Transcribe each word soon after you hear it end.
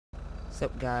What's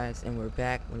up, guys, and we're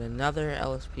back with another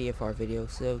LSPDFR video.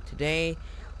 So today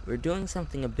we're doing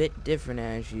something a bit different.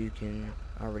 As you can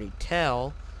already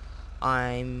tell,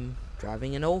 I'm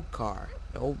driving an old car,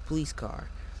 an old police car.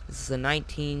 This is a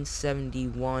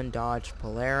 1971 Dodge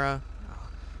Polara.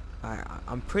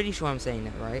 I'm pretty sure I'm saying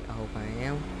that right. I hope I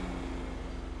am.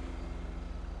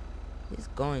 It's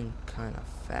going kind of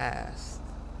fast.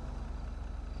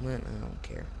 But I don't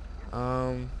care.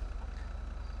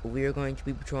 We are going to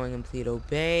be patrolling in Paleto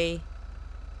Bay.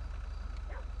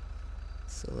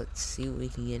 So let's see what we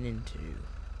can get into.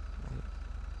 I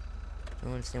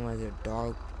don't understand why there's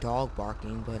dog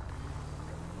barking, but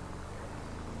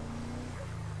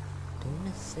don't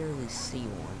necessarily see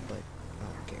one, but I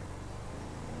don't care.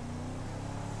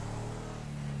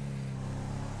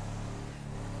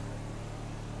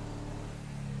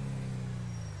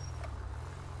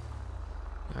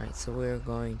 Alright, so we're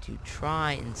going to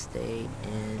try and stay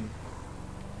in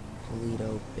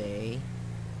Paleto Bay.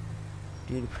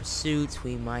 Due to pursuits,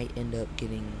 we might end up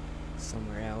getting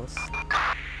somewhere else.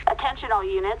 Attention all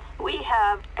units, we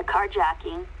have a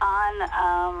carjacking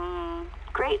on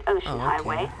Great Ocean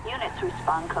Highway. Units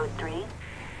respond code 3.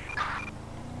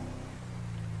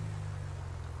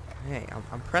 Hey,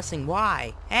 I'm pressing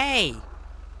Y. Hey!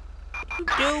 What you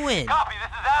doing? Copy,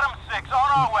 this is Adam 6,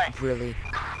 on our way. Really?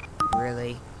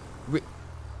 Really?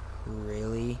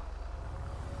 Really?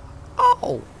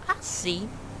 Oh, I see.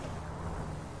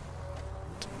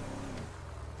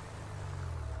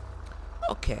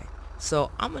 Okay, so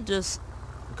I'm gonna just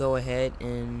go ahead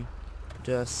and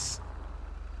just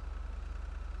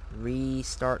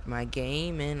restart my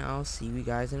game, and I'll see you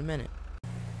guys in a minute.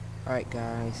 Alright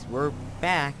guys, we're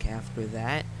back after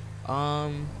that.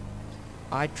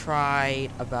 I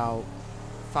tried about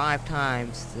 5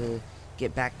 times to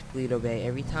get back to Paleto Bay.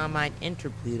 Every time I'd enter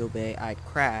Paleto Bay, I'd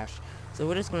crash. So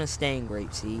we're just gonna stay in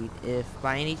Grapeseed. If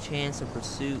by any chance a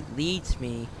pursuit leads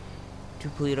me to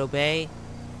Paleto Bay,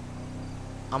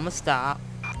 I'm gonna stop.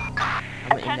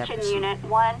 Attention Unit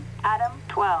 1, Adam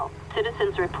 12.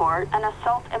 Citizens report an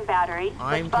assault and battery.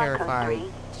 I'm respond terrified code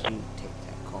 3. to take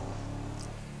that call.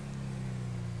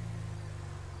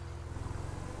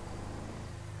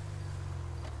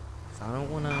 So I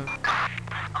don't wanna I'm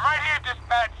right here,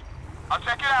 dispatch. I'll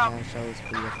check it out. show this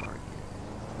PDFR again.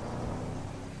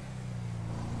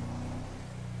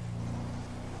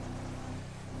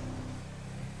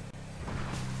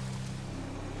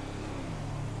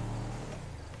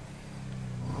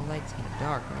 All lights get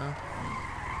dark, huh?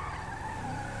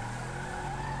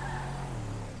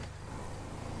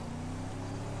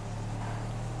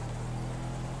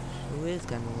 Who is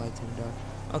got no lights in the dark?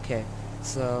 Okay,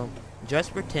 so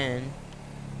just pretend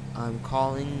I'm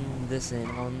calling this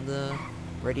in on the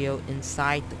radio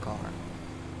inside the car.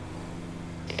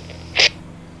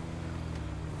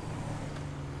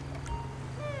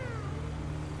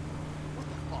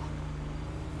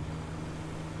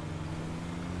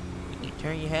 You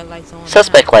turn your headlights on.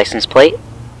 Suspect license plate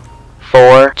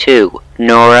 42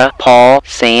 Nora Paul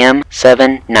Sam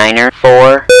 7 9er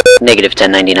 4 negative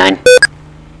 1099.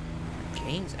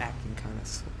 Game's acting kind of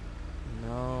slow.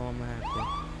 No, I'm gonna have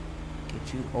to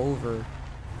get you over a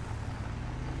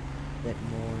bit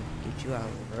more. Get you out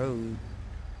of the road.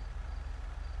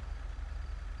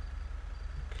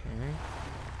 Okay.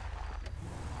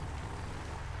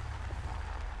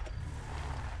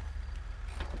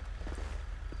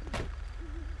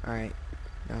 Alright.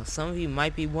 Now some of you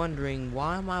might be wondering,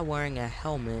 why am I wearing a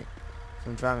helmet if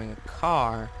I'm driving a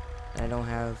car and I don't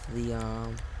have the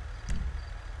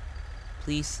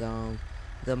police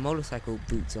the motorcycle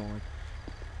boots on.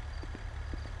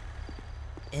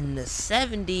 In the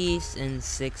 70s and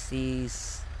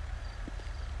 60s,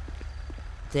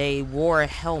 they wore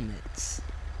helmets.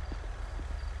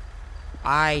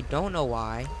 I don't know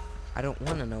why. I don't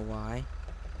want to know why.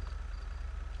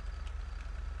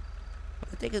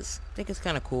 I think it's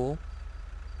kind of cool.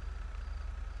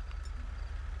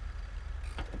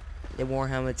 They wore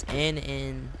helmets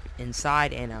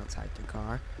inside and outside the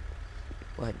car.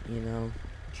 But you know,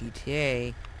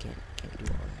 GTA can't do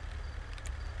all that.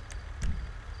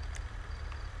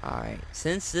 Alright,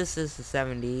 since this is the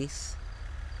 70s,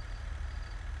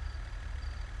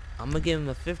 I'm gonna give him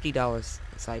a $50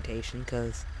 citation,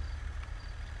 cause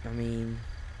I mean,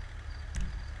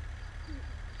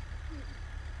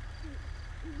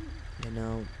 you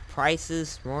know,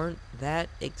 prices weren't that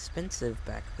expensive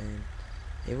back then.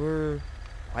 They were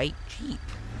quite cheap.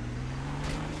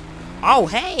 Oh,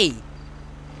 hey!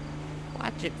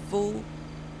 Watch it, fool.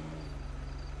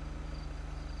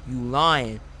 You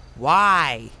lying.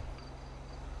 Why?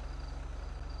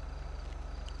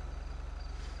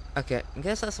 Okay, I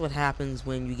guess that's what happens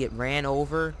when you get ran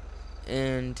over,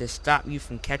 and to stop you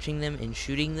from catching them and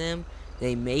shooting them,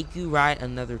 they make you write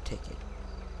another ticket.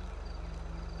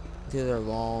 Until they're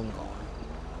long gone.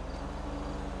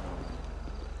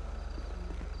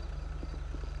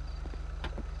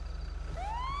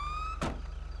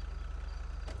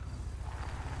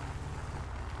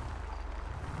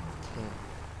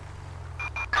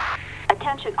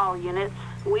 Attention all units.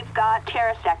 We've got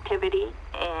terrorist activity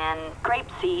in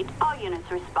Grapeseed. All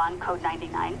units respond code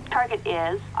 99. Target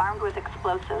is armed with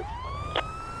explosives.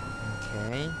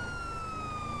 Okay.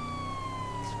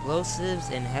 Explosives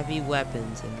and heavy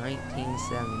weapons in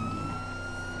 1970.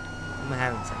 I'm gonna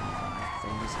have in 75.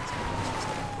 76,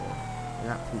 74. They're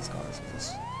not police cars.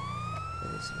 It's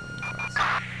civilian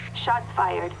cars. Shots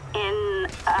fired in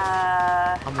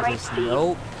I'm gonna just Grapeseed.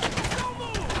 nope.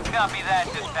 Copy that,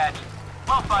 dispatch.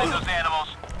 We'll find those animals.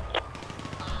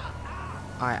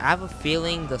 Alright, I have a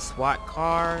feeling the SWAT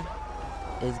car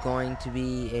is going to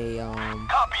be a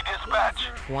Copy, dispatch.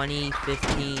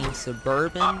 2015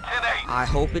 Suburban. 10-8. I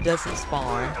hope it doesn't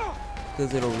spawn,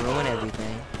 because it'll ruin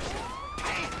everything.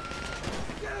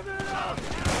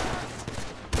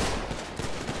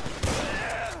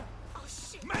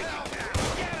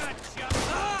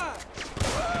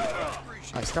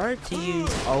 I started to use.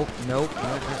 Oh, nope.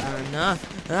 No.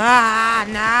 Ah,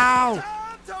 no!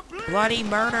 Bloody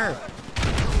murder!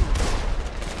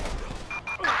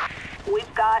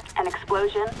 We've got an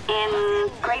explosion in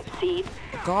Grapeseed.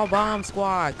 Call bomb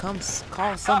squad. Come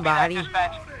call somebody. Copy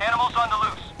that, dispatch. Animals on the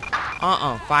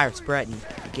loose. Fire spreading.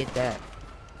 Get that.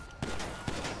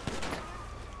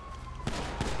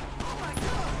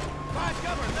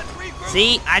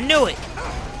 See, I knew it.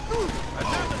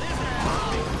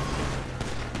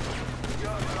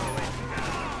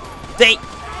 They.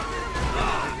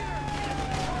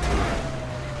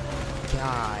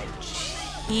 God,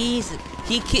 jeez,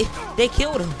 they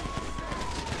killed him.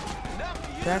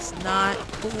 That's not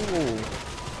cool.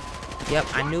 Yep,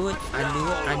 I knew it.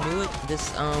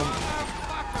 This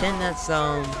 10, that's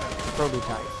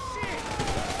prototype.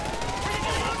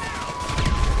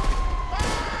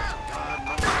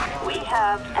 We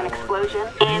have an explosion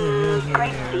in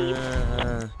Grapeseed.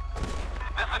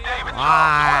 This is David.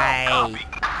 Why? Copy.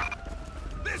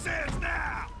 This ends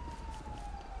now.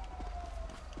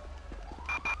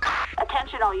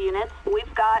 Attention all units.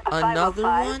 We've got a Another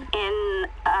 505 one? in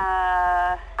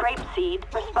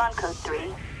Grapeseed. Respond code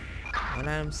 3. 1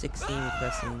 item 16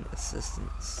 requesting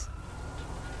assistance.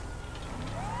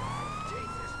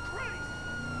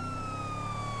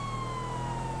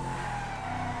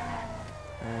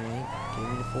 Alright, give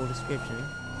me the full description.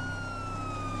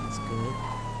 That's good.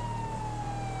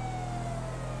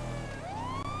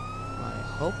 I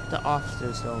hope the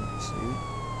officers don't shoot.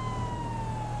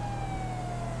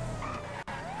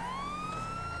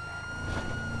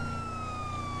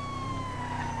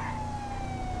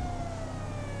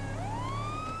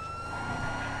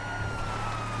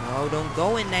 No, don't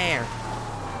go in there.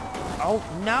 Oh,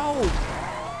 no!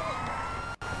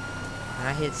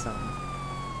 I hit something.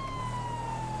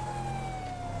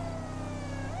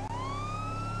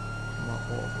 I'm a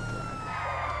horrible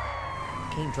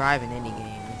driver. Can't drive in any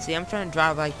game. See, I'm trying to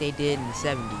drive like they did in the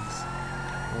 70s.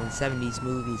 Well, in 70s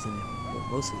movies and well,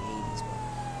 mostly 80s.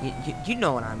 But you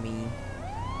know what I mean.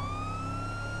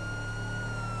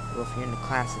 Well, if you're into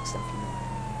classic stuff, you know what I mean.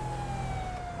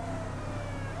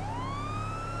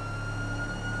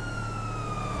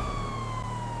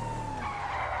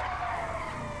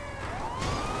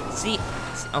 See,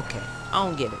 okay, I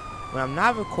don't get it. When I'm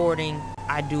not recording,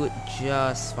 I do it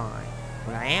just fine.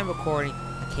 When I am recording,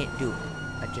 I can't do it.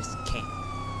 I just can't.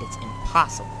 It's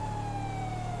impossible.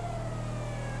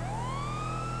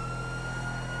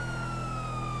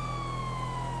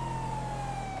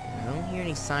 I don't hear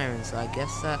any sirens, so I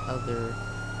guess that other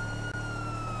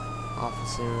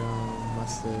officer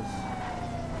must have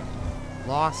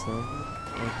lost them.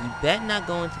 And he better not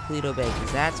go into Toledo Bay,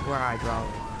 because that's where I draw the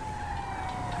line.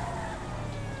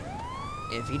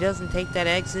 If he doesn't take that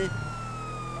exit,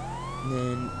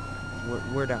 then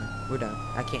we're done. We're done.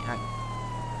 I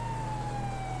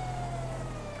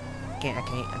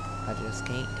just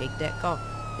can't take that call.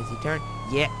 Is he turned?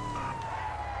 Yeah.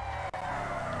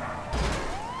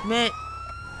 Man,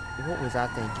 what was I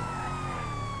thinking?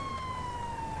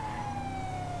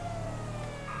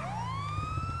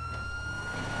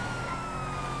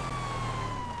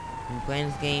 I've been playing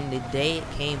this game the day it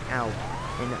came out,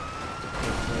 and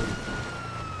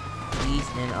he's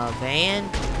in a van.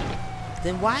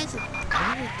 Then why is it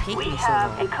taking We so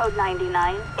have long? a code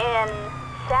 99 in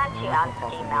Santiago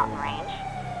Mountain Range.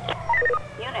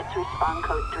 Units respond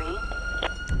code 3.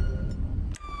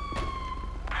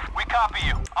 copy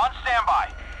you. On standby.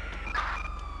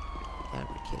 Gotta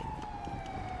be kidding me.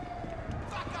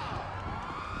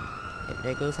 Yep,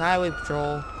 there goes Highway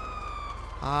Patrol.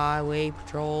 Highway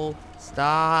Patrol,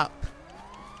 stop.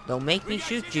 Don't make me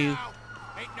shoot you.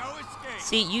 Ain't no escape.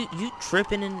 See, you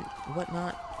tripping and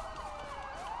whatnot.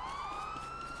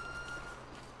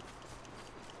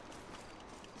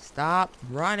 Stop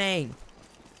running.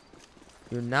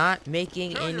 You're not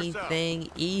making Show anything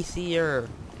easier.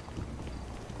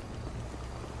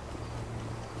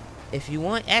 If you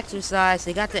want exercise,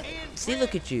 they got to... See,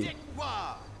 look at you.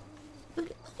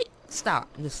 Look, stop.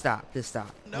 Just stop. Just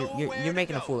stop. You're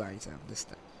making a fool out of yourself. Just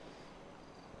stop.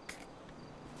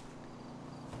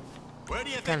 Where do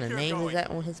you What kind of name is that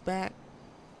on his back?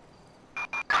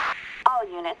 All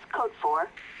units, code 4.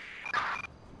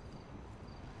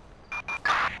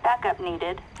 Backup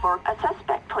needed for a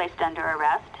suspect placed under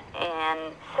arrest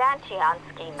in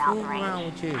Santiansky Mountain What's wrong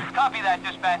Range. with you? Copy that,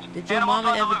 dispatch. Did your Animals mama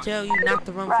on the ever loose. tell you not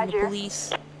to run from the Roger.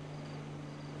 police?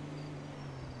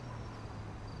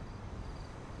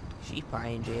 She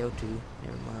probably in jail too.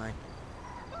 Never mind.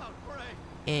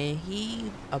 And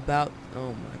he about...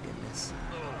 Oh my goodness.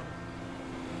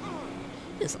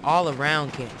 Just all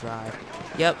around can't drive.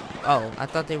 Yep. Oh, I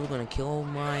thought they were gonna kill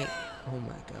my... Oh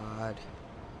my god.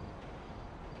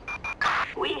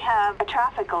 We have a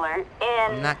traffic alert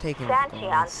in I'm not taking this.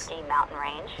 Santiansky Mountain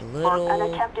Range A for little...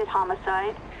 an attempted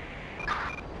homicide.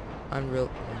 Unreal.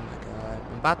 Oh my god.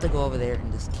 I'm about to go over there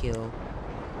and just kill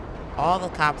all the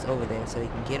cops over there so he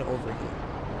can get over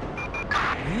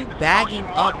here. You bagging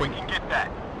up We and... can get that.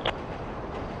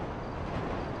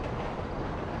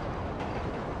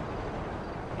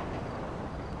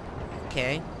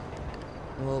 Okay.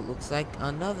 Well, it looks like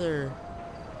another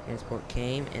transport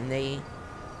came, and they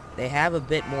have a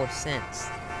bit more sense.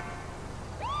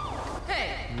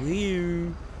 Hey!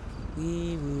 Wee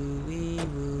woo, wee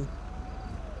woo.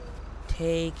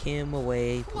 Take him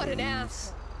away, please. What an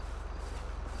ass!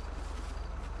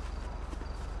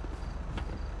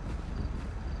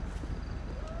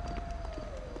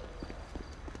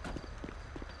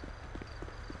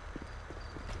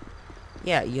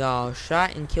 Yeah, y'all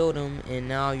shot and killed him, and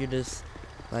now you're just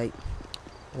like,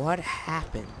 what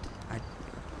happened?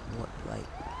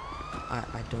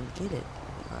 I don't get it.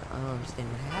 I don't understand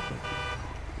what happened.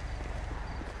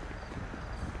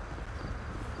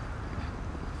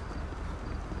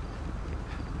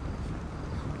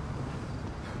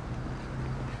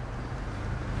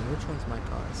 And which one's my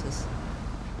car? Is this?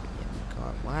 Yeah, my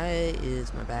car. Why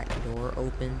is my back door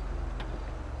open?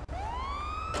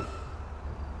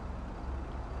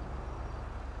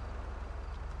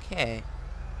 Okay.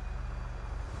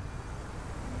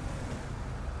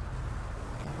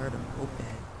 I heard a moped.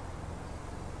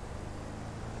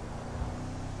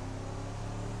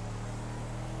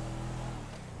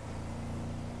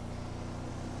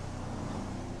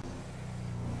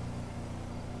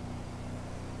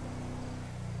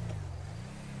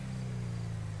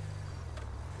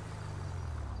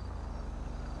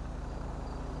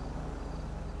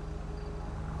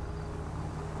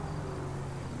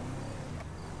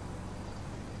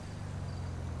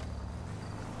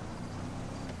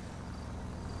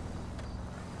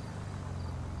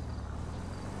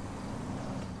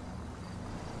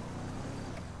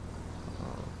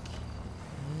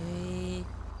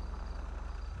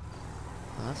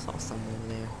 I saw someone over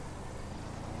there.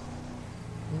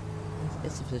 Yep,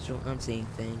 it's official. I'm seeing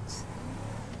things.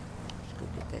 Let's go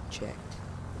get that checked.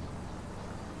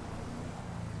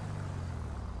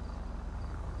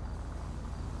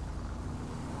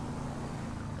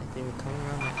 Like they were coming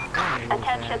around the corner real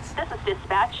Attention, fast. this is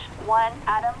dispatch 1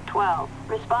 Adam 12.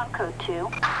 Respond code 2.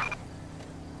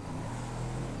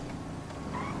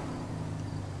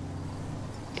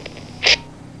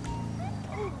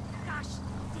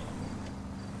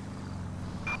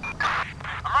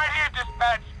 I'm right here,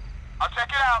 dispatch. I'll check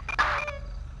it out.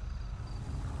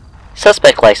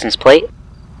 Suspect license plate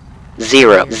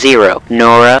 00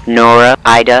 Nora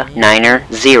Ida Niner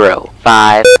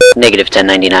 05 negative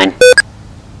 1099.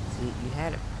 See, you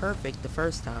had it perfect the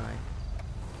first time.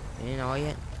 And all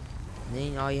you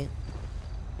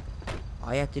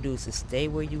have to do is to stay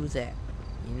where you was at.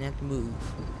 You didn't have to move.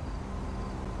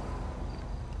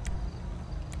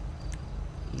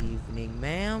 Evening,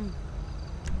 ma'am.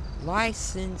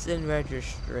 License and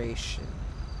registration.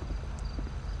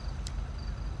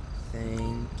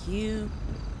 Thank you.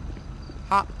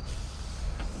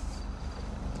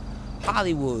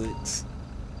 Hollywoods.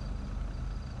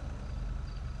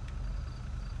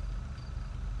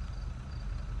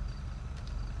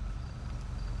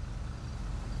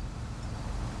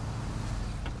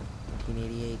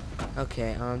 1988.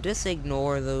 Okay, just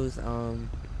ignore those,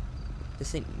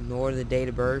 just ignore the date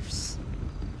of births.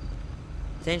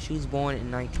 Pretend she was born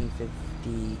in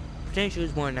 1950. Pretend she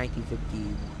was born in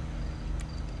 1951.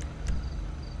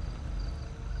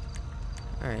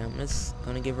 Alright, I'm just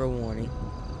gonna give her a warning.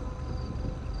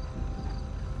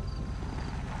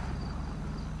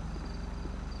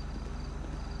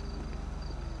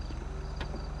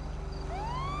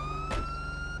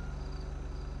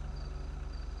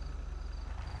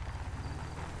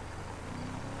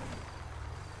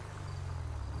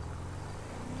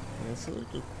 It's a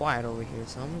little quiet over here,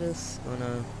 so I'm just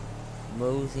gonna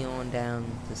mosey on down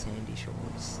to Sandy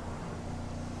Shores.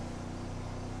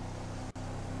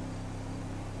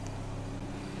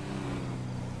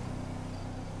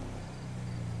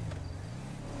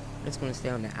 I'm just gonna stay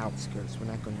on the outskirts. We're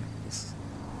not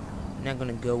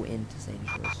gonna go into Sandy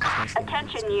Shores.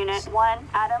 Attention Unit 1,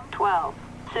 Adam 12.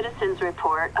 Citizens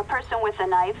report a person with a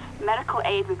knife. Medical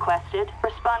aid requested.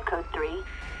 Respond code 3.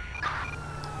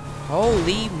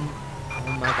 Holy...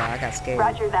 Oh my god, I got scared.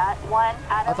 Roger that. 1,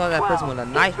 Adam I thought that 12. person with a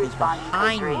knife was Responding code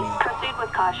behind 3. me. Proceed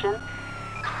with caution.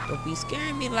 Don't be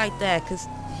scaring me like that, cause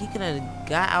he could have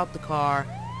got out the car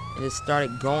and just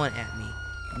started going at me.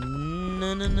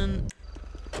 No, no, no.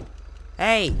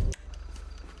 Hey!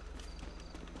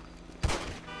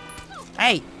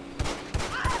 Hey!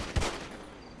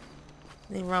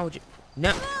 Anything wrong with you?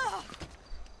 No.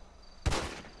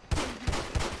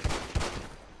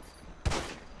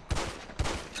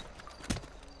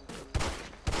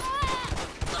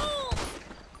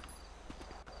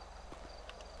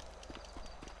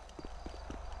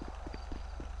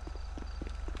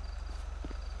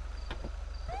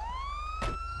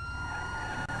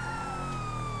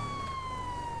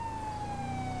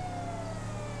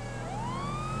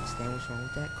 Understand what's wrong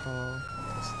with that call.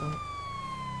 Just don't.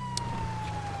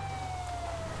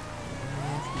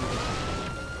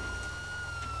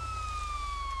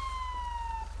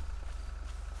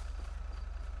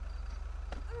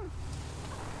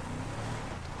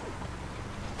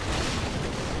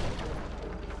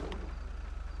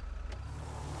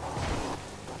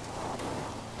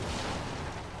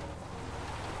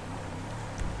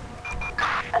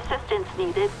 Assistance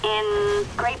needed in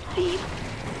Grapeseed.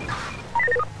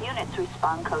 Units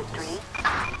respond code 3.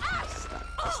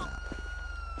 Stop.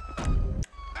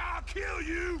 I'll kill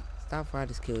you! Stop before I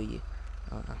just kill you.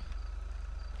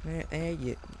 There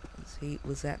you... See,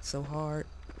 was that so hard?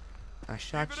 I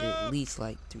shot you at least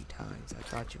like 3 times. I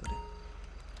thought you would have,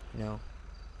 you know,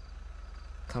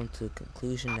 come to a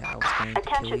conclusion that I was going to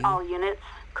kill Attention you. all units.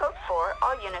 Code 4,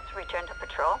 all units return to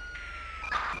patrol.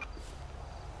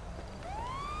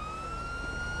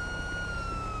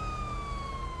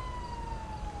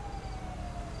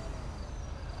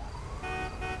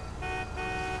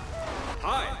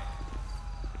 Hi!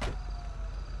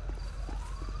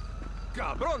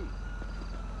 Cabron!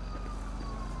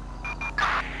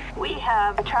 We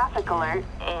have a traffic alert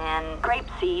in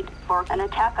Grapeseed for an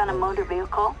attack on a motor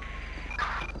vehicle.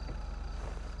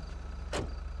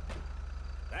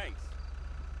 Thanks.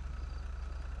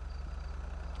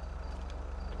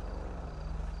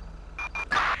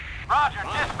 Roger,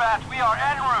 dispatch, we are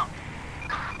en route.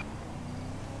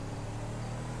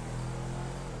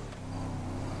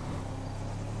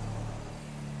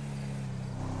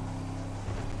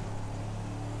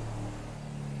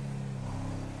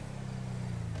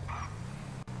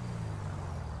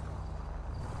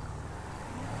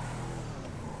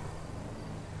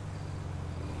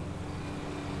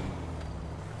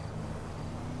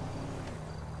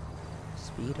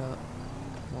 Speed up.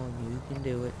 Come on, you can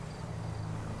do it.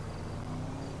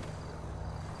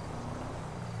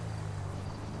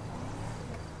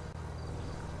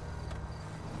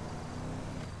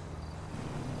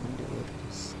 You can do it.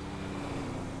 Just...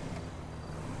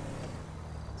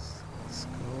 Let's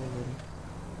go a little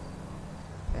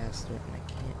faster, and I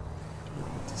can't deal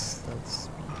with this slow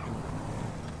speed anymore.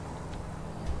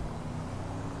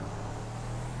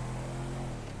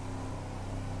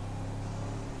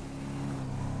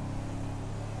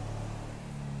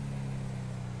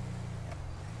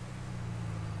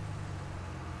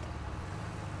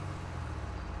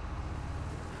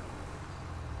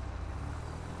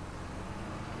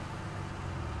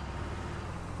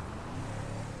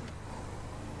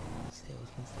 Stay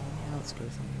on the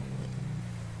outskirts. I'm gonna let them.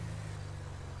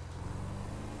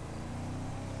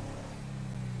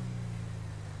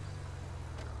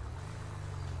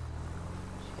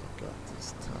 Check out this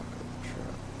taco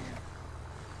truck.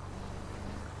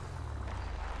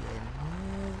 You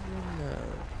never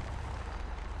know.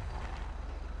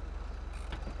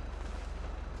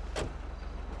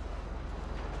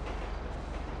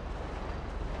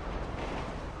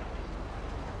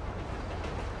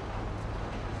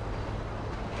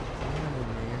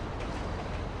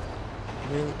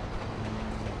 really?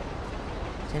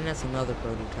 I think that's another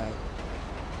prototype.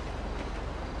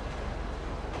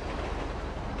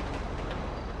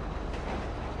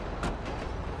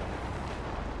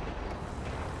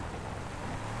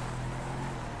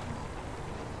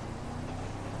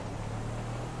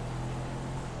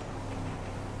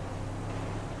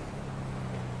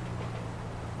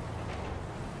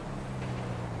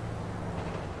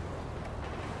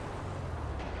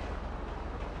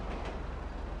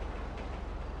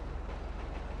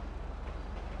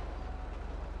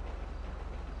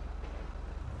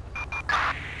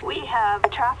 We have a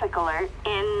traffic alert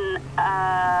in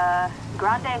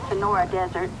Grande Sonora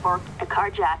Desert for a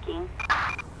carjacking.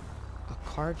 A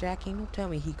carjacking? Don't tell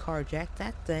me he carjacked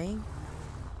that thing.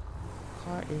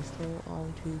 Car is still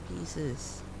on 2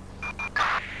 pieces. This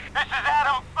is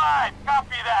Adam 5.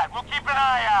 Copy that. We'll keep an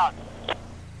eye out.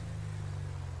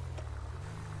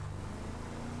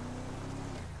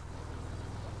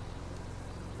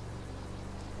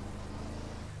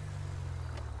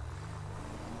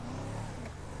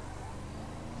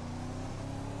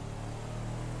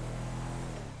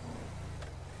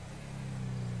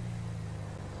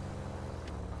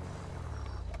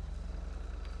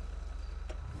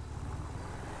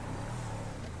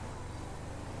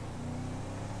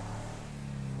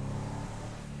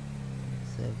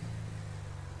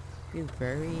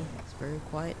 It's very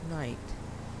quiet night.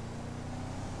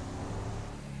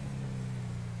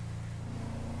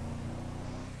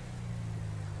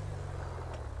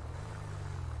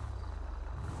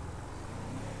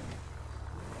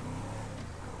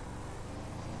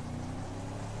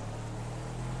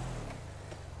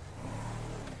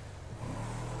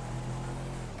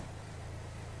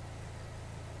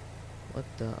 What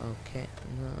the? Okay.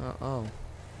 No. Oh.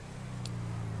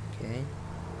 Okay.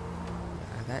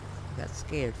 I got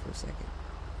scared for a second.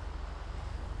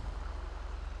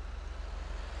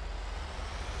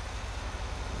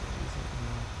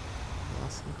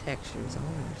 Lost some textures. I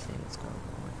don't understand what's going on.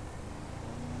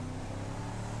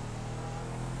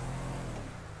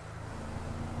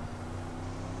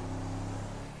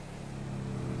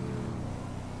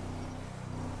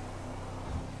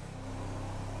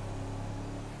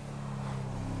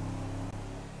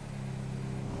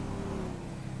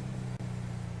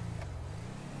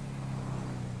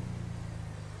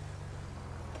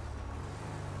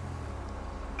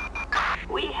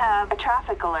 We have a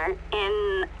traffic alert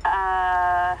in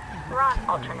Ron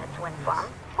Alternates Wind Farm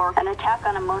for an attack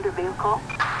on a motor vehicle.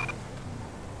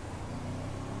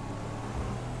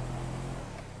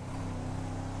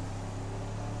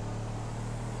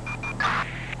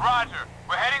 Roger.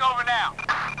 We're heading over now.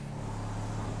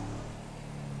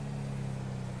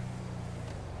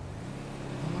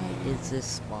 Why is this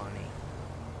spawning?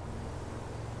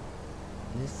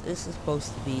 This is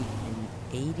supposed to be an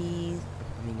 80s,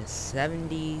 I mean a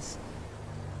 70s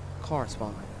car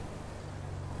spawn.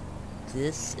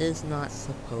 This is not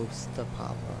supposed to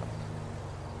pop up.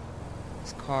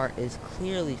 This car is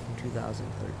clearly from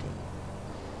 2013.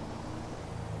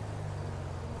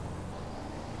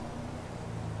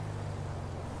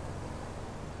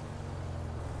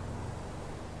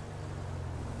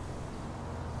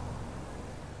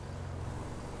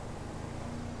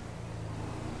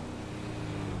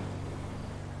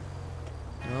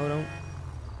 No, don't.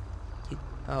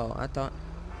 Oh, I thought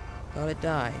it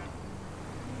died.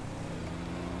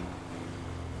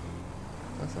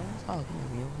 Someone's talking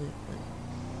to me over there.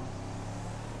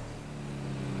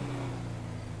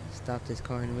 Stop this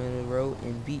car in the middle of the road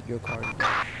and beat your car to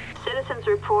death. Citizens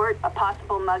report a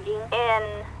possible mugging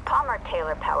in Palmer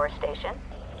Taylor Power Station.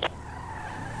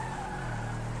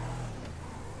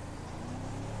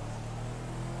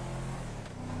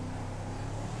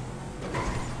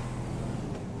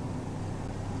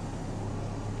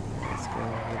 Let's go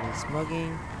over this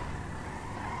mugging.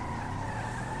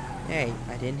 Hey,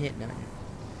 I didn't hit none.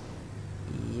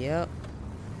 Yep.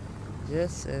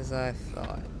 Just as I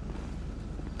thought.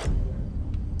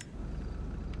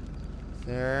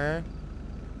 Sir,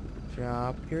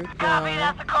 drop your gun. Copy,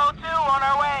 that's a code 2 on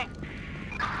our way.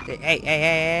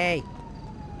 Hey.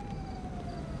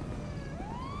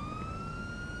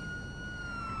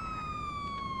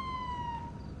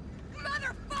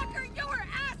 Motherfucker, your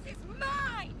ass is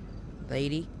mine!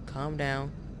 Lady, calm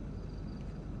down.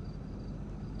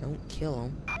 Don't kill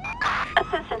him.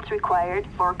 Assistance required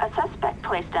for a suspect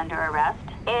placed under arrest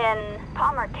in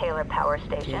Palmer Taylor Power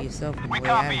Kill Station. yourself on We the way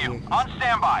out copy of you. here. On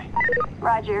standby.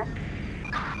 Roger.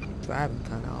 Driving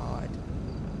kind of odd.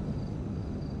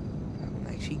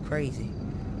 Like she crazy.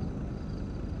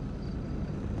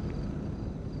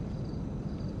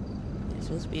 It's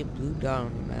supposed to be a blue dot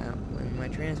on the map when my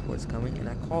transport's coming, and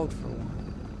I called for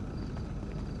one.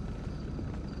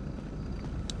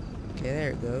 Okay, there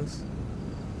it goes.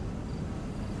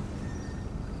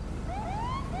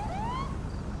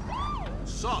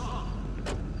 Suck.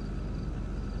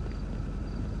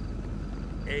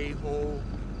 A-hole.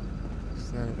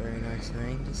 It's not a very nice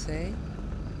thing to say.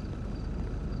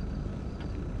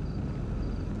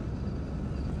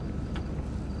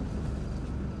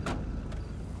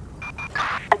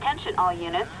 Attention all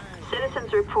units.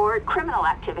 Citizens report criminal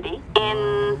activity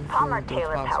in Palmer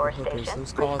Taylor Power Station.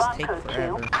 Those calls Response take code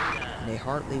forever, 2. and they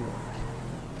hardly work.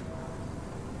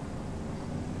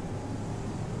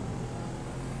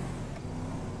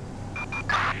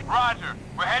 Roger.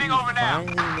 We're heading over now.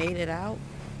 Finally made it out.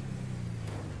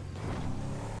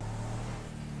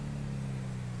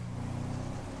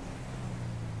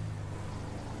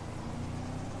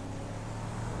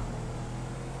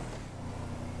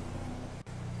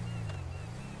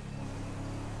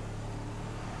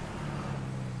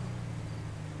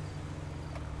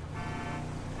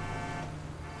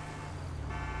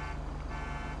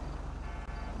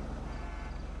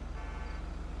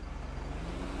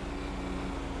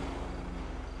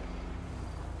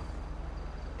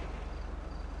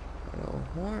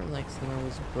 Horn like someone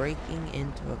was breaking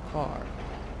into a car.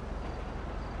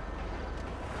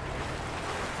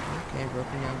 Okay,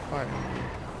 broken down car. No.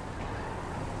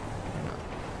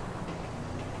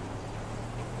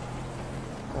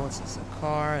 Well, it's just a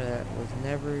car that was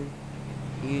never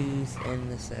used in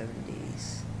the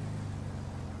 70s.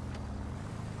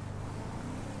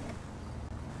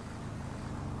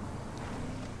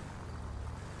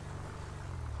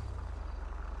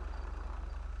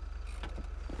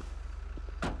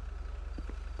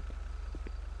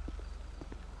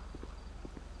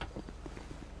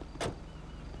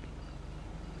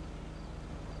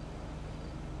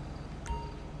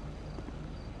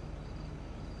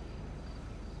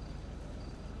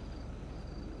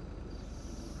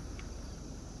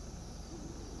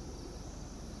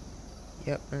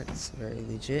 Yep, that's very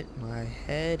legit. My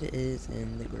head is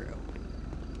in the grill.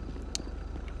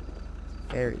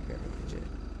 Very, very legit.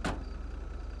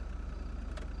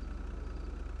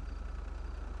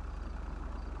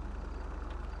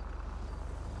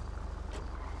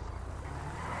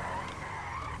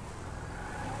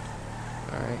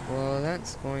 Alright, well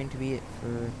that's going to be it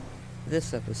for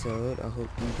this episode. I hope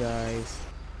you guys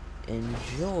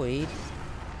enjoyed.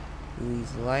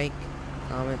 Please like,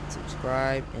 comment,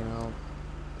 subscribe, and I'll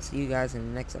see you guys in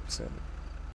the next episode.